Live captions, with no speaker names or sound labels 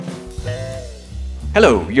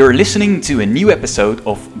Hello, you're listening to a new episode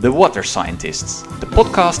of The Water Scientists, the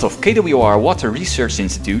podcast of KWR Water Research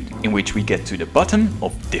Institute, in which we get to the bottom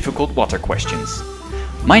of difficult water questions.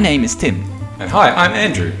 My name is Tim. And hi, I'm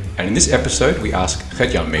Andrew, and in this episode we ask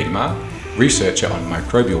Gertjan Medema, researcher on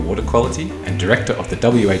microbial water quality and director of the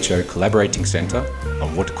WHO Collaborating Centre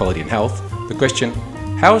on Water Quality and Health, the question,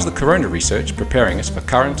 how is the corona research preparing us for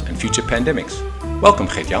current and future pandemics? Welcome,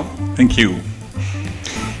 Gertjan. Thank you.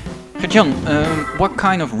 Gertjan, what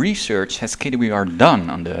kind of research has KWR done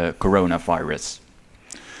on the coronavirus?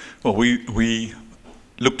 Well, we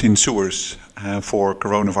looked in sewers for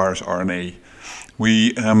coronavirus RNA.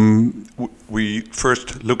 We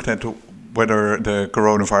first looked at whether the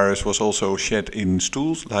coronavirus was also shed in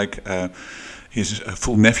stools, like his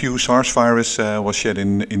full nephew SARS virus was shed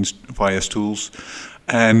via stools.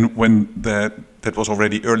 And when that was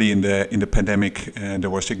already early in the pandemic, there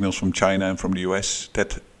were signals from China and from the US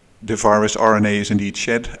that the virus RNA is indeed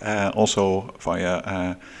shed also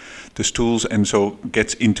via the stools, and so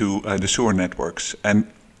gets into the sewer networks. And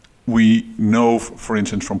we know, for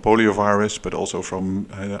instance, from poliovirus, but also from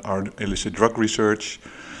our illicit drug research,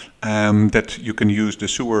 that you can use the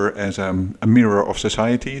sewer as a mirror of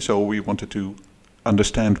society. So we wanted to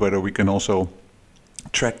understand whether we can also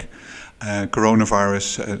track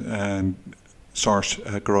coronavirus, SARS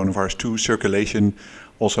coronavirus 2 circulation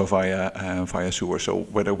also via sewer. So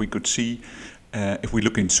whether we could see, if we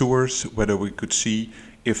look in sewers, whether we could see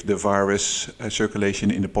if the virus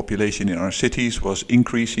circulation in the population in our cities was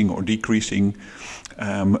increasing or decreasing,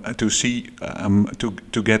 to see,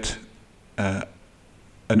 to get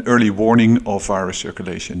an early warning of virus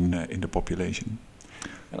circulation in the population.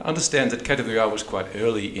 And I understand that KWR was quite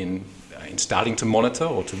early in starting to monitor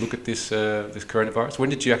or to look at this coronavirus.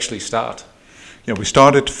 When did you actually start? Yeah, we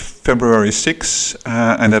started February 6,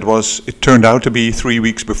 and it turned out to be 3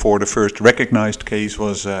 weeks before the first recognized case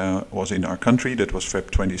was in our country. That was Feb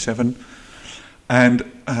 27. And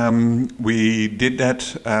we did that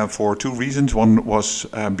for two reasons. One was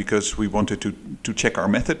because we wanted to check our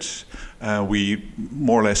methods. We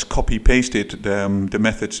more or less copy-pasted the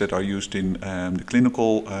methods that are used in the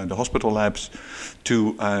clinical, the hospital labs,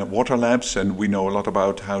 to water labs, and we know a lot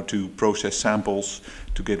about how to process samples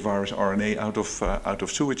to get virus RNA out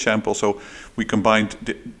of sewage samples. So we combined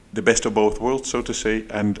the best of both worlds, so to say.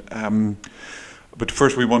 And but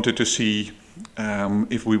first we wanted to see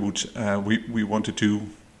if we would. We wanted to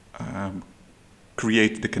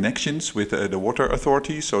create the connections with the water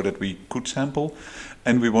authorities so that we could sample,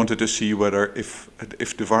 and we wanted to see whether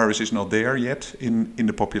if the virus is not there yet in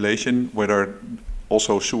the population, whether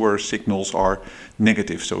also sewer signals are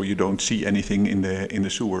negative, so you don't see anything in the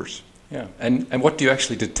sewers. Yeah, and what do you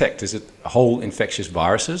actually detect? Is it whole infectious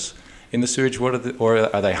viruses in the sewage water,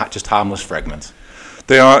 or are they just harmless fragments?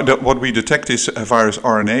 They are. What we detect is a virus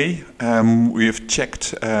RNA. We have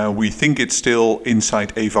checked. We think it's still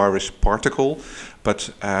inside a virus particle, but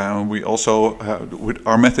we also,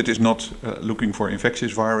 our method is not looking for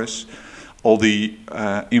infectious virus. All the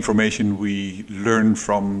information we learn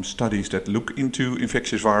from studies that look into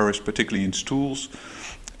infectious virus, particularly in stools,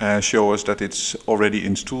 show us that it's already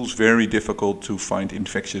in stools very difficult to find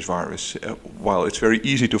infectious virus. While it's very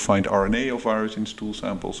easy to find RNA of virus in stool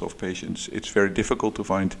samples of patients, it's very difficult to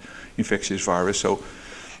find infectious virus. So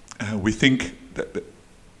we think that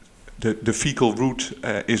the fecal route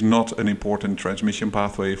is not an important transmission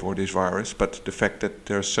pathway for this virus, but the fact that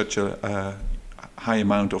there's such a high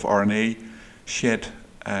amount of RNA shed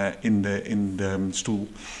in the stool,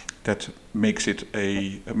 that makes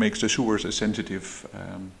the sewers a sensitive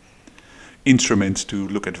instrument to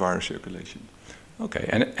look at virus circulation. Okay,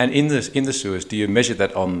 and in the sewers, do you measure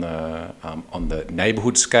that on the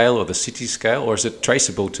neighborhood scale or the city scale, or is it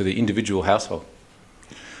traceable to the individual household?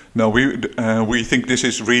 No, we think this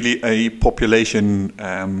is really a population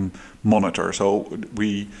monitor. So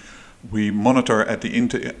we monitor at the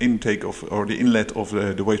intake of, or the inlet of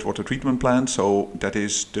the wastewater treatment plant. So that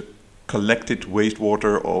is the collected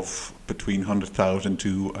wastewater of between 100,000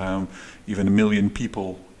 to even 1 million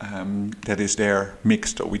people that is there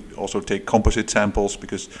mixed. So we also take composite samples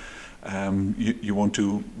because you want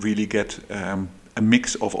to really get a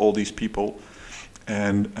mix of all these people,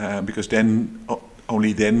 and because then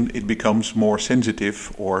only then it becomes more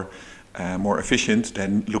sensitive or more efficient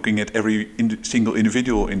than looking at every single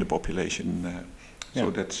individual in the population.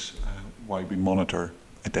 So that's why we monitor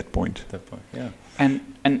at that point. Yeah.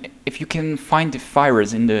 And if you can find the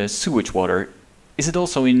virus in the sewage water, is it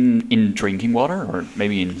also in drinking water or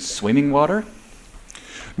maybe in swimming water?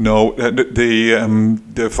 No,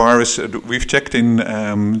 the virus we've checked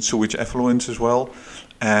in sewage effluents as well,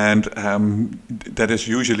 And that is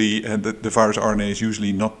usually, the virus RNA is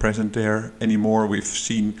usually not present there anymore. We've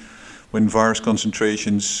seen when virus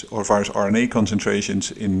concentrations or virus RNA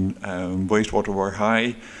concentrations in wastewater were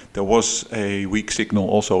high, there was a weak signal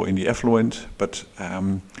also in the effluent, but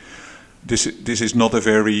this is not a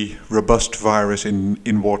very robust virus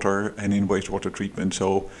in water and in wastewater treatment.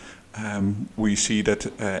 So we see that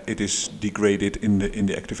it is degraded in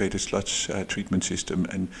the activated sludge treatment system,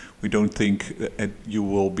 and we don't think that you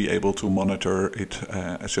will be able to monitor it,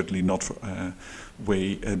 certainly not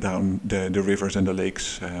way down the rivers and the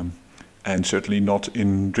lakes, and certainly not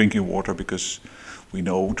in drinking water, because we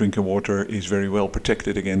know drinking water is very well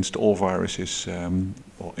protected against all viruses, and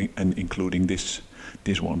including this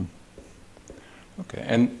one. Okay,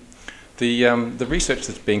 and the research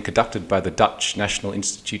that's being conducted by the Dutch National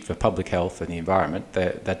Institute for Public Health and the Environment,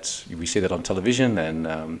 we see that on television,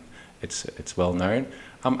 and it's well known.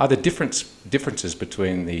 Are there differences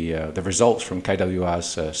between the results from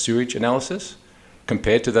KWR's sewage analysis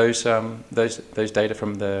compared to those data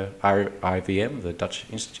from the IVM, the Dutch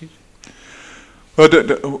Institute? Well,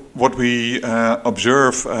 what we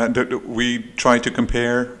observe, we try to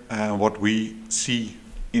compare what we see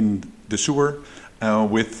in the sewer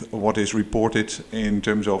with what is reported in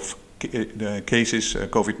terms of cases,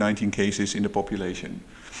 COVID-19 cases in the population.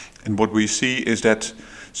 And what we see is that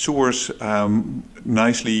sewers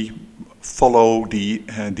nicely follow the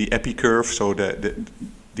epi curve, so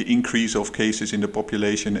the increase of cases in the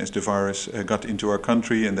population as the virus got into our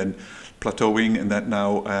country, and then plateauing, and that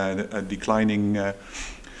now a declining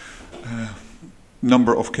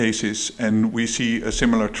number of cases. And we see a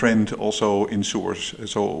similar trend also in sewers.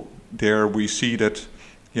 So there we see that,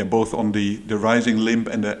 both on the rising limb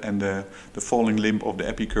and the falling limb of the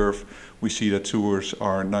epi curve, we see that sewers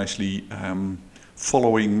are nicely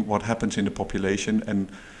following what happens in the population. And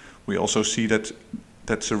we also see that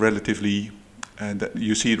that's a relatively that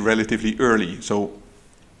you see it relatively early. So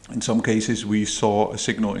in some cases we saw a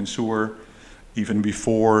signal in sewer even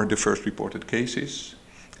before the first reported cases,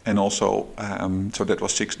 and also so that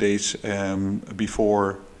was 6 days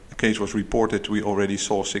before a case was reported. We already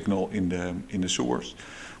saw signal in the sewers.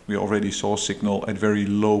 We already saw signal at very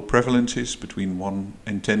low prevalences, between 1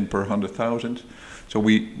 and 10 per 100,000. So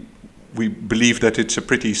we believe that it's a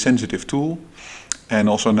pretty sensitive tool. And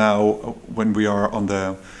also now, when we are on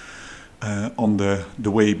the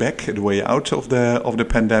way back, the way out of the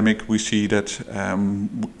pandemic, we see that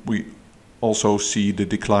we also see the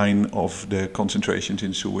decline of the concentrations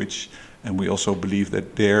in sewage, and we also believe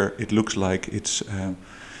that there it looks like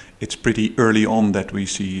it's pretty early on that we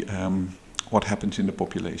see what happens in the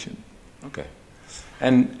population. Okay,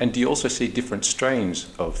 and do you also see different strains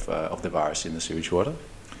of the virus in the sewage water?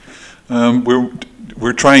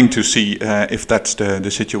 We're trying to see if that's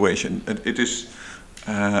the situation. It is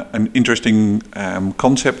an interesting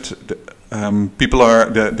concept. People are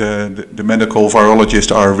the medical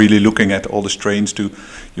virologists are really looking at all the strains.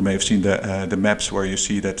 You may have seen the maps where you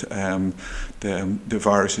see that the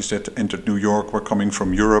viruses that entered New York were coming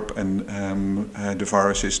from Europe, and the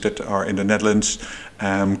viruses that are in the Netherlands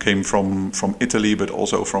came from Italy, but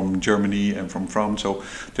also from Germany and from France. So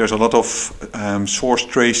there's a lot of source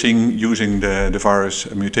tracing using the virus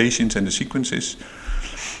mutations and the sequences.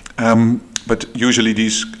 But usually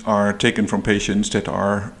these are taken from patients that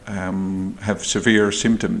have severe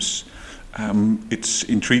symptoms. It's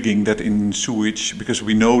intriguing that in sewage, because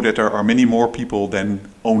we know that there are many more people than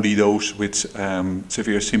only those with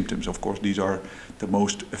severe symptoms. Of course, these are the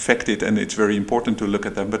most affected, and it's very important to look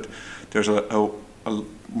at them. But there's a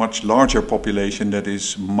much larger population that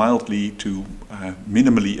is mildly to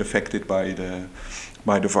minimally affected by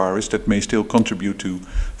the virus, that may still contribute to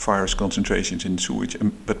virus concentrations in sewage.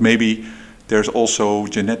 But maybe there's also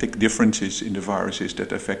genetic differences in the viruses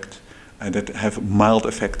that affect and that have mild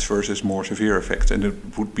effects versus more severe effects. And it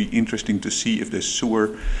would be interesting to see if the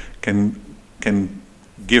sewer can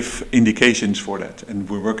give indications for that. And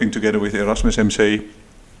we're working together with Erasmus MC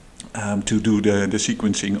to do the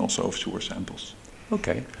sequencing also of sewer samples.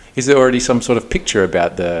 Okay. Is there already some sort of picture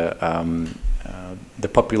about the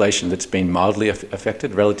population that's been mildly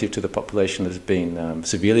affected relative to the population that's been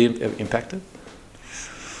severely impacted?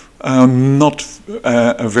 Not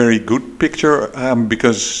a very good picture,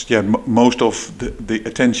 because most of the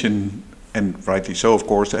attention, and rightly so, of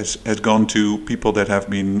course, has gone to people that have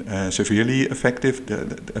been severely affected.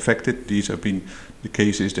 These have been the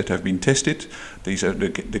cases that have been tested. These are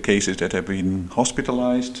the cases that have been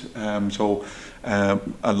hospitalized. So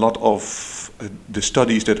a lot of the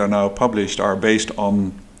studies that are now published are based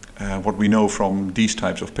on what we know from these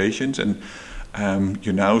types of patients, and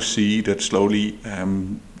you now see that slowly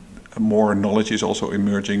more knowledge is also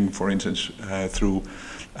emerging, for instance, through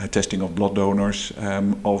testing of blood donors,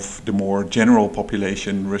 of the more general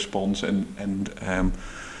population response and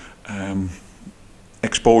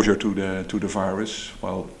exposure to the virus.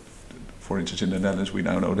 Well, for instance, in the Netherlands, we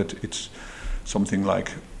now know that it's something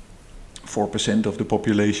like 4% of the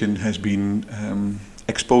population has been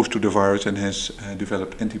exposed to the virus and has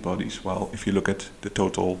developed antibodies. While if you look at the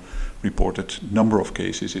total reported number of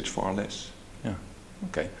cases, it's far less. Yeah.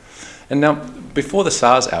 Okay. And now, before the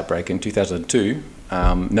SARS outbreak in 2002,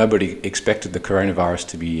 nobody expected the coronavirus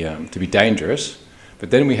to be dangerous. But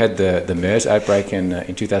then we had the MERS outbreak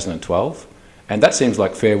in 2012, and that seems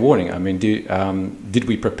like fair warning. I mean, did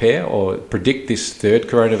we prepare or predict this third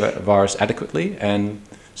coronavirus adequately, and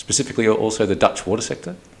specifically also the Dutch water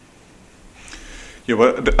sector? Yeah,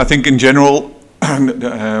 well, I think in general,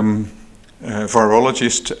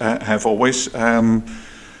 virologists have always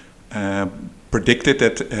predicted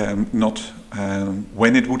that not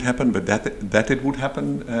when it would happen, but that it would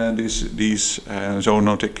happen. These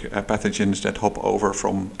zoonotic pathogens that hop over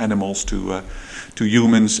from animals to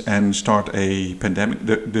humans and start a pandemic.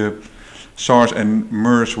 The SARS and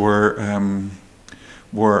MERS were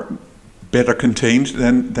better contained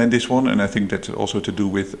than this one, and I think that's also to do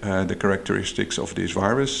with the characteristics of this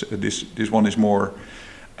virus. This one is more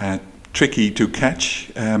tricky to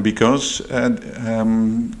catch because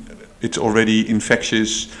it's already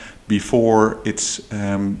infectious before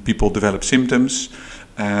people develop symptoms.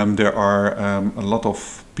 There are a lot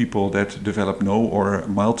of people that develop no or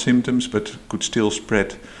mild symptoms but could still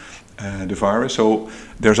spread the virus. So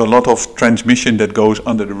there's a lot of transmission that goes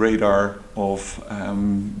under the radar of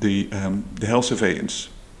the health surveillance.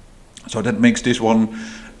 So that makes this one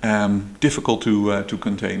difficult to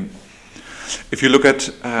contain. If you look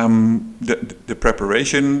at the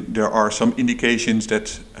preparation, there are some indications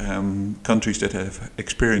that countries that have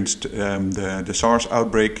experienced the SARS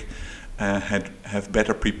outbreak have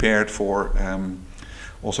better prepared for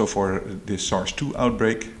also for this SARS-2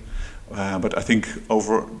 outbreak. But I think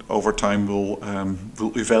over time we'll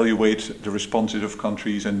evaluate the responses of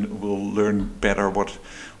countries and we'll learn better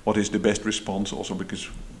what is the best response. Also because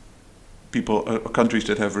countries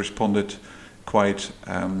that have responded quite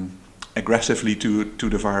aggressively to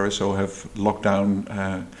the virus, so have locked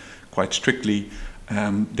down quite strictly,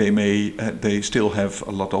 they still have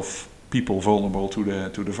a lot of people vulnerable to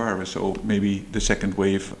the virus. So maybe the second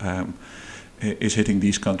wave is hitting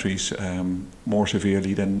these countries more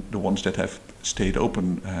severely than the ones that have stayed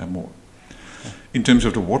open more. In terms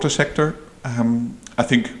of the water sector, I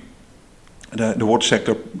think the water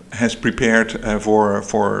sector has prepared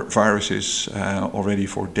for viruses already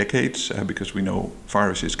for decades because we know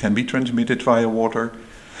viruses can be transmitted via water.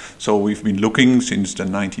 So we've been looking since the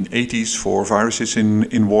 1980s for viruses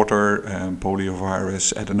in water,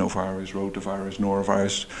 poliovirus, adenovirus, rotavirus,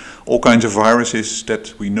 norovirus, all kinds of viruses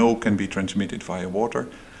that we know can be transmitted via water.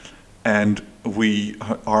 And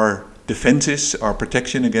our defenses, our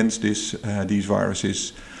protection against these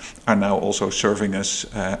viruses are now also serving us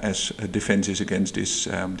as defenses against this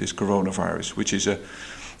coronavirus, which is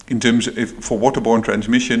for waterborne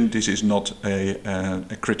transmission, this is not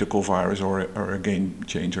a critical virus or a game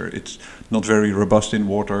changer. It's not very robust in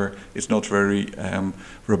water. It's not very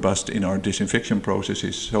robust in our disinfection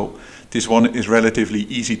processes. So this one is relatively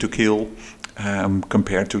easy to kill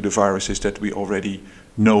compared to the viruses that we already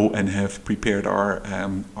know and have prepared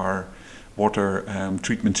our water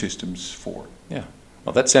treatment systems for. Yeah.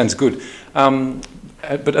 Well, that sounds good.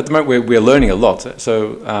 But at the moment, we're learning a lot.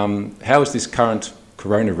 So how is this current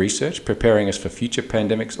corona research preparing us for future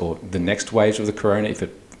pandemics or the next waves of the corona if it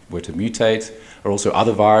were to mutate, or also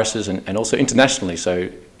other viruses and also internationally? So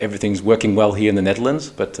everything's working well here in the Netherlands,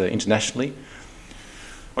 but internationally?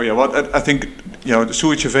 Oh yeah, well, I think the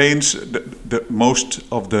sewage surveillance, the most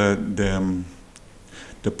of the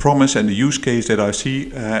promise and the use case that I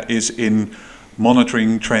see is in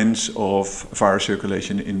monitoring trends of virus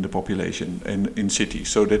circulation in the population and in cities,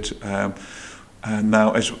 so that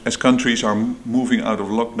now as countries are moving out of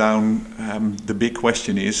lockdown, the big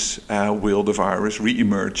question is, will the virus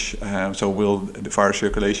re-emerge? So will the virus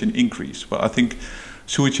circulation increase? Well, I think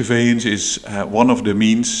sewage surveillance is one of the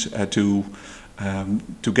means to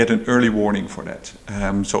get an early warning for that.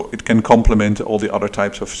 So it can complement all the other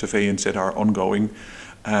types of surveillance that are ongoing.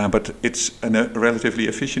 But it's a relatively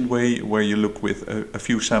efficient way where you look with a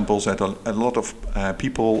few samples at a lot of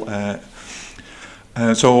people.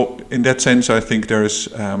 So in that sense, I think there's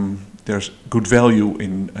good value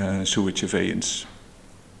in sewage surveillance.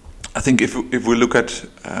 I think if we look at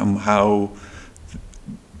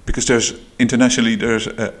because there's internationally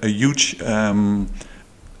a huge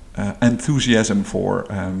enthusiasm for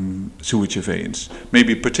sewage surveillance.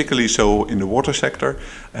 Maybe particularly so in the water sector.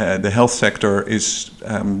 The health sector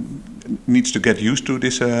needs to get used to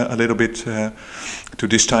this a little bit, to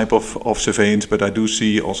this type of surveillance. But I do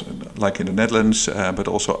see also, like in the Netherlands, but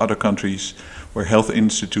also other countries, where health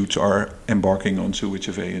institutes are embarking on sewage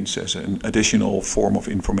surveillance as an additional form of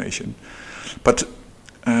information. But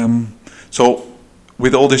so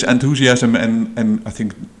with all this enthusiasm, and I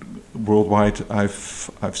think worldwide, I've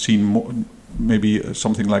seen maybe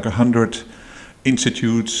something like 100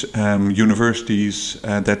 institutes, universities,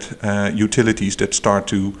 utilities that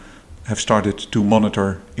have started to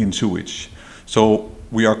monitor in sewage. So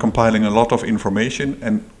we are compiling a lot of information,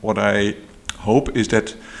 and what I hope is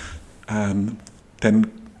that then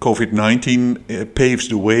COVID-19 paves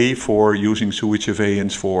the way for using sewage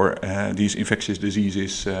surveillance for these infectious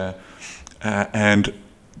diseases, and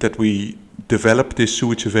that we develop this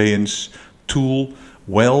sewage surveillance tool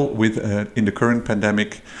well in the current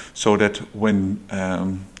pandemic, so that when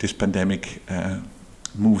this pandemic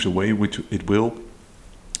moves away, which it will,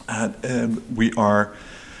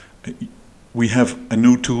 we have a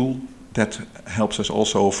new tool that helps us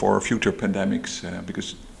also for future pandemics,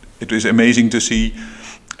 because it is amazing to see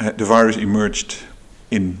the virus emerged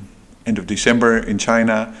in end of December in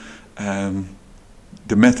China.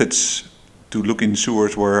 The methods to look in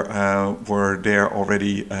sewers were there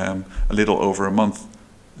already a little over a month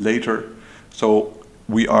later. So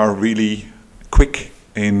we are really quick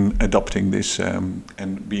in adopting this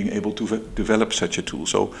and being able to develop such a tool.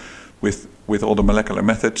 So with all the molecular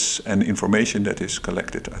methods and information that is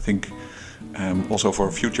collected, I think also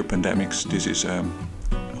for future pandemics, this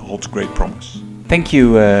holds great promise. Thank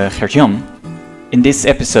you, Gertjan. In this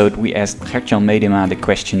episode, we asked Gertjan Medema the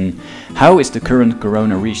question, how is the current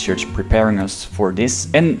corona research preparing us for this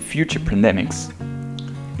and future pandemics?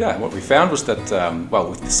 Yeah, what we found was that,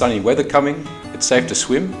 with the sunny weather coming, it's safe to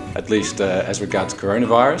swim, at least as regards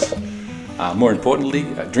coronavirus. More importantly,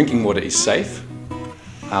 drinking water is safe.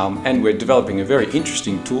 And we're developing a very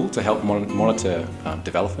interesting tool to help monitor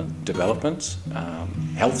developments,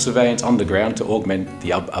 health surveillance on the ground to augment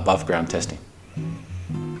the above-ground testing.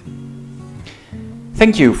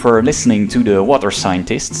 Thank you for listening to the Water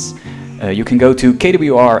Scientists. You can go to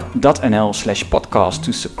kwr.nl/podcast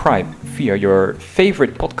to subscribe via your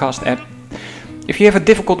favorite podcast app. If you have a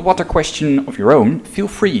difficult water question of your own, feel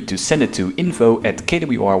free to send it to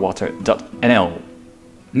info@kwrwater.nl.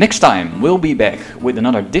 Next time, we'll be back with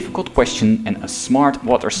another difficult question and a smart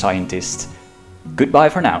water scientist. Goodbye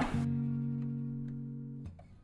for now.